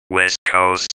West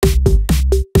Coast.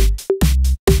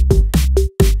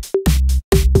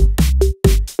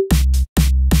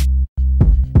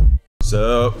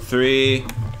 So 3,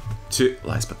 2.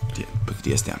 Let's put the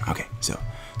DS down. Okay, so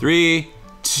 3,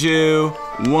 2,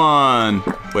 1.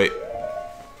 Wait,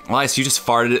 Elias, you just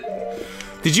farted it.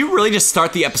 Did you really just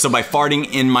start the episode by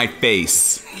farting in my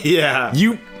face? Yeah.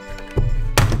 You.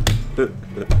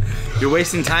 You're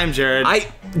wasting time, Jared.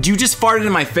 You just farted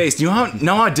in my face. Do you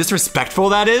know how disrespectful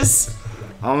that is?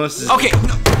 Almost. Okay.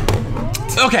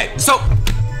 Okay. So,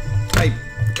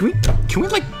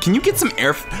 can you get some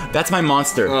air? That's my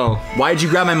monster. Oh. Why did you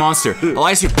grab my monster,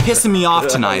 Elias? You're pissing me off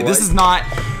tonight. This is not.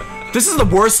 This is the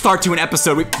worst start to an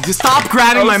episode. Just stop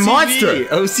grabbing my monster.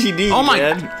 OCD. Oh my.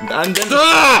 Man. I'm done.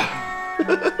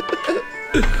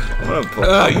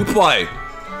 You play.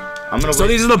 So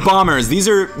these are the bombers. These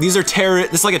are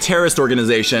terrorist. This is like a terrorist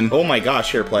organization. Oh my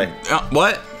gosh! Here, play.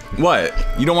 What? What?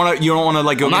 You don't want to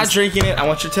like go. I'm not drinking it. I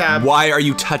want your tab. Why are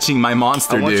you touching my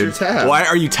monster, dude? I want your tab. Why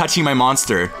are you touching my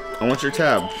monster? I want your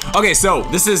tab. Okay, so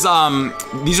this is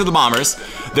these are the bombers.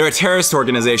 They're a terrorist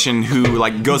organization who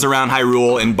like goes around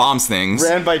Hyrule and bombs things.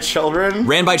 Ran by children.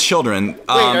 Ran by children. Wait,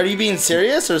 are you being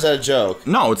serious or is that a joke?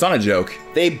 No, it's not a joke.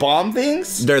 They bomb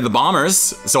things? They're the bombers,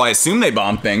 so I assume they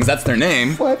bomb things. That's their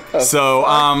name. What? So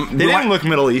they didn't look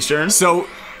Middle Eastern. So.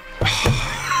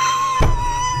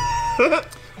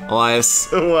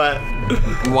 Elias. What?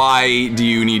 Why do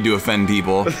you need to offend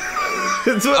people?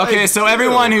 Okay, so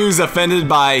everyone who's offended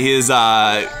by his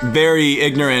very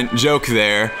ignorant joke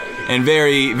there, and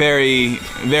very, very,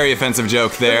 very offensive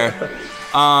joke there,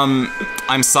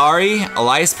 I'm sorry.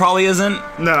 Elias probably isn't.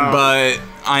 No. But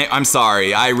I'm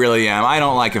sorry. I really am. I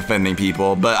don't like offending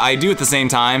people, but I do at the same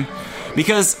time,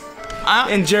 because.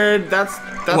 And Jared, that's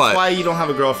what? why you don't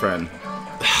have a girlfriend.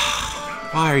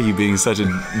 Why are you being such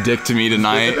a dick to me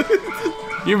tonight?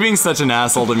 You're being such an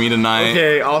asshole to me tonight.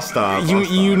 Okay, I'll stop.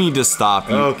 You need to stop.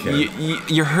 Okay.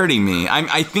 You're hurting me.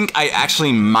 I think I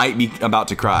actually might be about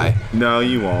to cry. No,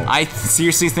 you won't. I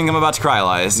seriously think I'm about to cry,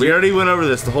 Elias. We already went over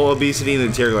this, the whole obesity and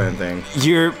the tear gland thing.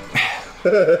 You're...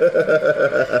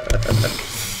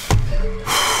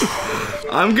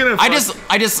 I'm gonna. I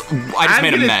just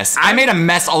made a mess. I made a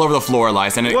mess all over the floor,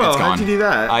 Elias, and it's gone. How'd you do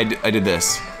that? I did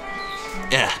this.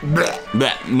 Yeah.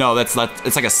 Blech. No, that's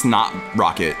it's like a snot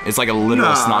rocket. It's like a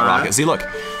literal snot rocket. See, look.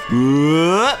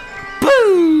 Boom.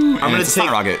 I'm gonna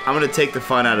take the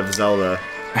fun out of Zelda.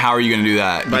 How are you gonna do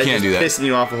that? You can't do that. Pissing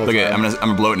you off the whole Look time. at, I'm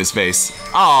gonna blow it in his face.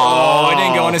 Oh, it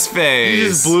didn't go in his face. You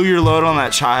just blew your load on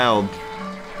that child.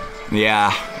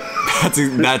 Yeah.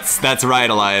 That's right,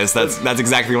 Elias. That's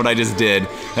exactly what I just did.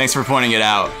 Thanks for pointing it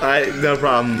out. No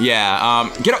problem. Yeah.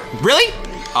 Get up. Really?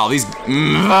 Oh, these.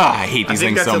 I hate these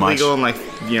things so much. I think that's illegal in like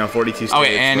 42 states.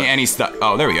 Okay, and he's stuck.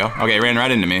 Oh, there we go. Okay, ran right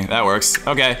into me. That works.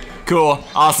 Okay, cool,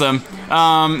 awesome.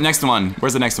 Next one.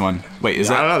 Where's the next one? Wait, is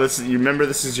that? I don't know. You remember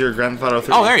this is your Grand Theft Auto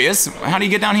 3? Oh, there he is. How do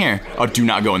you get down here? Oh, do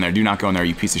not go in there. Do not go in there.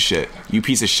 You piece of shit. You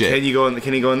piece of shit. Can you go in?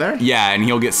 Can he go in there? Yeah, and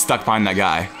he'll get stuck behind that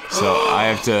guy. So I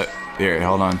have to. Here,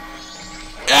 hold on.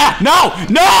 Ah,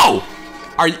 no!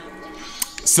 Are you?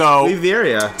 So. Leave the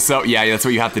area. So yeah, that's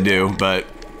what you have to do, but.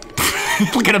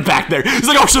 Look at him back there. He's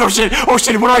like, oh shit, where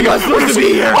do I go? I'm not supposed to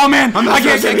be here. Oh man, I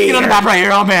can't get on the here. map right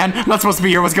here. Oh man, I'm not supposed to be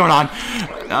here. What's going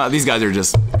on? These guys are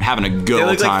just having a good old time.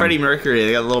 They look like Freddie Mercury.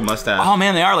 They got a little mustache. Oh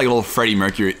man, they are like a little Freddie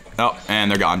Mercury. Oh,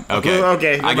 and they're gone. Okay.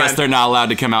 Okay. I guess they're not allowed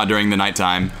to come out during the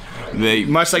nighttime. They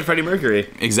much like Freddie Mercury.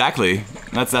 Exactly.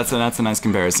 That's a nice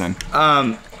comparison.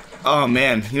 Oh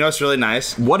man, you know what's really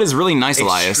nice? What is really nice,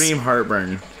 Elias? Extreme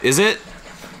heartburn. Is it?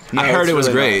 No, I heard it was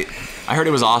really great. I heard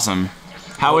it was awesome.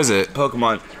 How is it?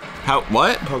 Pokemon. How?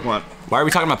 What? Pokemon. Why are we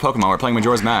talking about Pokemon? We're playing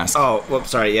Majora's Mask. Oh, whoops,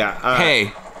 sorry, yeah.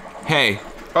 Hey. Hey.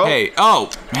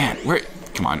 Oh, man,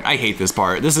 come on. I hate this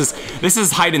part. This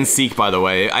is hide and seek, by the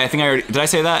way. I think I already, did I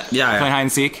say that? Yeah. Playing hide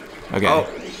and seek? Okay. Oh.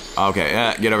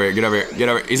 Okay, get over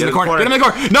here. He's in the corner. Get him in the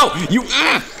corner. No, you,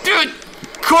 dude,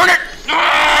 corner.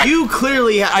 You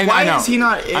clearly have, why is he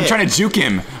not in? I'm trying to juke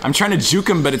him.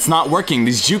 but it's not working.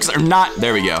 These jukes are not,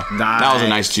 there we go. Nice. That was a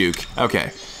nice juke.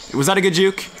 Okay. Was that a good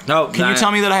juke? No. Can you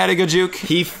tell me that I had a good juke?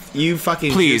 You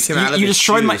fucking please. You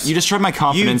destroyed my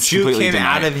confidence. You completely juked him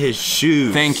out of his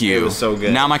shoes. Thank you. It was so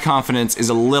good. Now my confidence is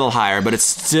a little higher, but it's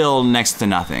still next to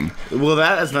nothing. Well,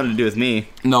 that has nothing to do with me.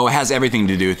 No, it has everything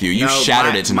to do with you. You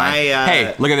shattered it tonight.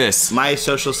 Hey, look at this. My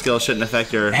social skills shouldn't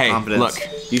affect your confidence.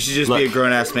 Look. You should just be a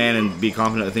grown ass man and be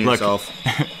confident within yourself.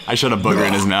 I shot a booger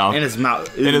in his mouth. In his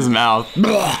mouth. In his mouth.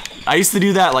 I used to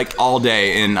do that like all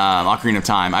day in Ocarina of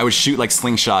Time. I would shoot like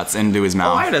slingshots into his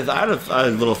mouth. Oh, I had a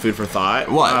little food for thought.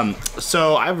 What?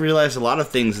 So I've realized a lot of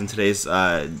things in today's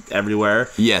everywhere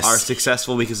are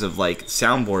successful because of like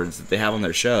soundboards that they have on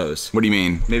their shows. What do you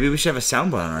mean? Maybe we should have a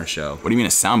soundboard on our show. What do you mean a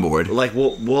soundboard? Like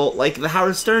we'll like the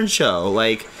Howard Stern show.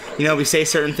 Like, you know, we say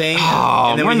certain things.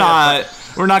 Oh, and then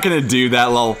we're not gonna do that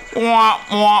little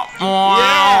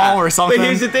or something. But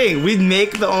here's the thing: we'd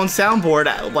make the own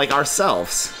soundboard like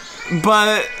ourselves.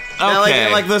 But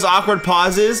okay, like those awkward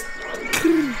pauses.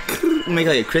 Make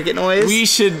like a cricket noise. We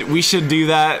should do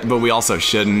that, but we also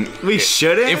shouldn't. We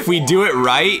shouldn't? If we do it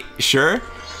right, sure,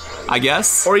 I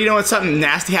guess. Or you know when something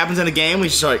nasty happens in a game, we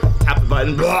just like tap the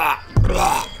button. Blah,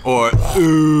 blah. Or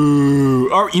ooh.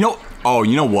 Or you know. Oh,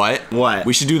 you know what? What?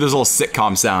 We should do those little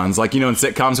sitcom sounds, like, you know, in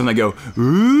sitcoms when they go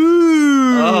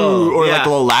ooh, or like a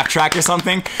little laugh track or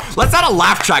something. Let's add a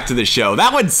laugh track to the show.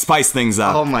 That would spice things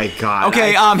up. Oh my god.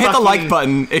 Okay, hit the like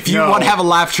button if you want to have a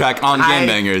laugh track on Game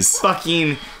Bangers.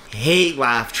 Fucking hate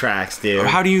laugh tracks, dude.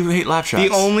 How do you hate laugh tracks?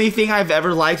 The only thing I've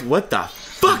ever liked. What the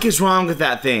fuck is wrong with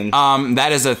that thing?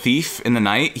 That is a thief in the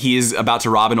night. He is about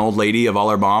to rob an old lady of all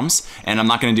her bombs, and I'm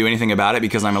not going to do anything about it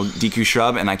because I'm a DQ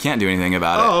shrub and I can't do anything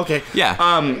about it. Oh, okay. Yeah.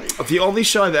 The only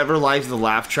show I've ever liked the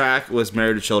laugh track was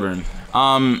Married to Children.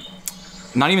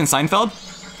 Not even Seinfeld?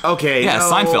 Okay. Yeah,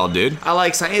 no, Seinfeld, dude. I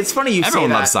like Seinfeld. It's funny you say that.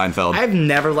 Everyone loves Seinfeld. I've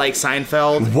never liked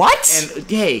Seinfeld. What? And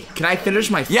hey, can I finish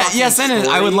my fucking story?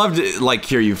 I would love to like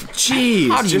hear you. Jeez.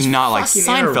 How do you not like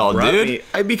Seinfeld,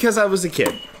 dude? Because I was a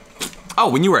kid. Oh,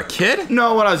 when you were a kid?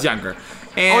 No, when I was younger.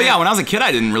 And, oh yeah, when I was a kid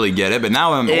I didn't really get it, but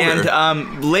now I'm older.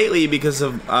 And lately, because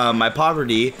of my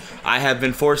poverty, I have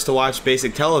been forced to watch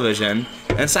basic television,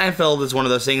 and Seinfeld is one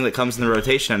of those things that comes in the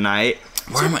rotation at night.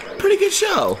 It's a pretty good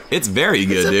show. It's very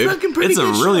good, dude. It's a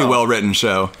really well written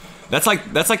show. That's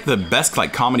like the best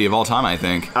like comedy of all time, I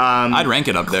think. I'd rank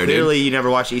it up there, dude. Clearly, you never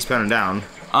watched Eastbound and Down.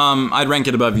 I'd rank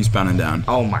it above Eastbound and Down.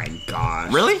 Oh my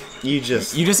gosh. Really? You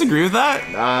disagree with that?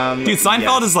 Dude,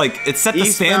 Seinfeld is like, it set the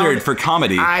standard for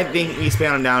comedy. I think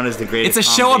Eastbound and Down is the greatest. It's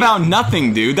a show about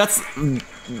nothing, dude. That's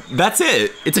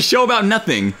it. It's a show about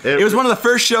nothing. It was one of the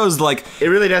first shows, like... It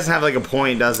really doesn't have, like, a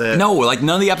point, does it? No, like,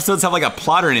 none of the episodes have, like, a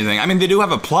plot or anything. I mean, they do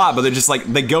have a plot, but they're just, like,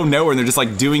 they go nowhere, and they're just,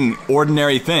 like, doing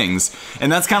ordinary things.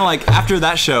 And that's kind of, like, after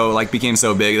that show, like, became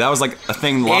so big, that was, like, a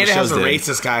thing a lot of shows did. And it has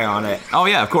a racist guy on it. Oh,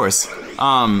 yeah, of course.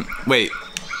 Wait.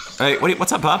 Hey,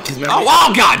 what's up, Pop?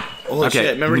 Oh, God! Holy okay,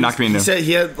 shit. Remember, knocked me into.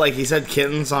 he said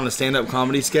kittens on a stand-up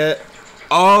comedy skit?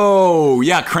 Oh,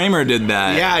 yeah, Kramer did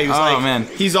that. Yeah, he was man.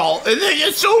 He's all, and they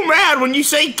get so mad when you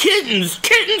say kittens,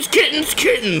 kittens, kittens,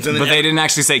 kittens. And but they didn't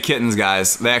actually say kittens,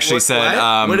 guys. They actually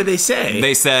said, what did they say?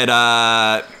 They said,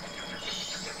 yeah.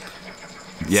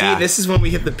 See, this is when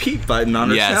we hit the peak button on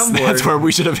our soundboard. Yes, that's where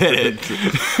we should have hit it.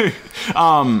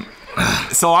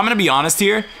 So I'm going to be honest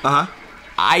here.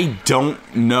 I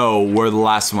don't know where the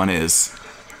last one is.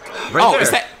 Right there.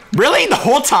 Is that... Really? The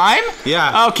whole time?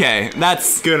 Yeah. Okay,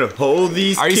 that's... Gonna hold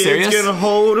these Are you kids, serious? Gonna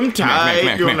hold them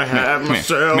tight, gonna have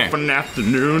myself an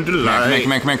afternoon delight.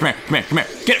 Come here.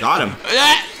 Get it. Got him.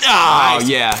 Oh,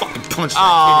 yeah. Fucking punched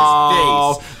that kid in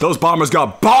his face. Those bombers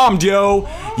got bombed, yo.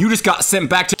 You just got sent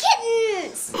back to...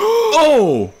 Kittens!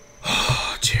 Oh!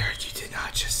 Oh, Jared, you did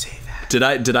not just say that.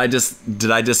 Did I just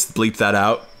bleep that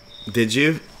out? Did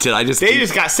you? Did I just... They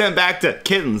just got sent back to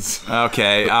kittens.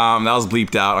 Okay, that was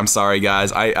bleeped out. I'm sorry,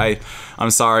 guys. I'm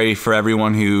sorry for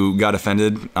everyone who got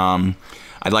offended.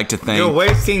 I'd like to thank... You're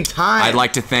wasting time. I'd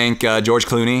like to thank George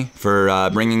Clooney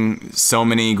for bringing so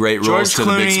many great roles to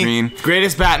the big screen.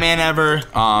 Greatest Batman ever.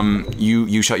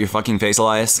 You shut your fucking face,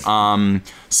 Elias.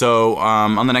 So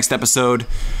on the next episode,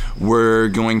 we're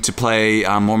going to play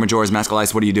more Majora's Mask.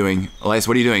 Elias, what are you doing? Elias,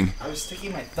 what are you doing? I was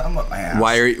sticking my thumb up my ass.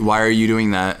 Why are you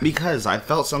doing that? Because I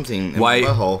felt something in my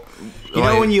butthole. You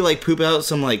know when you like poop out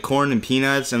some like corn and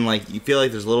peanuts and like you feel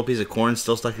like there's a little piece of corn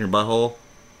still stuck in your butthole?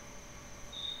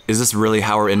 Is this really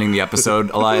how we're ending the episode,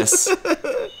 Elias?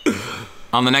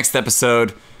 On the next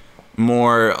episode,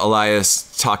 more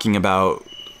Elias talking about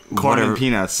corn and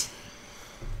peanuts.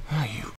 Oh, you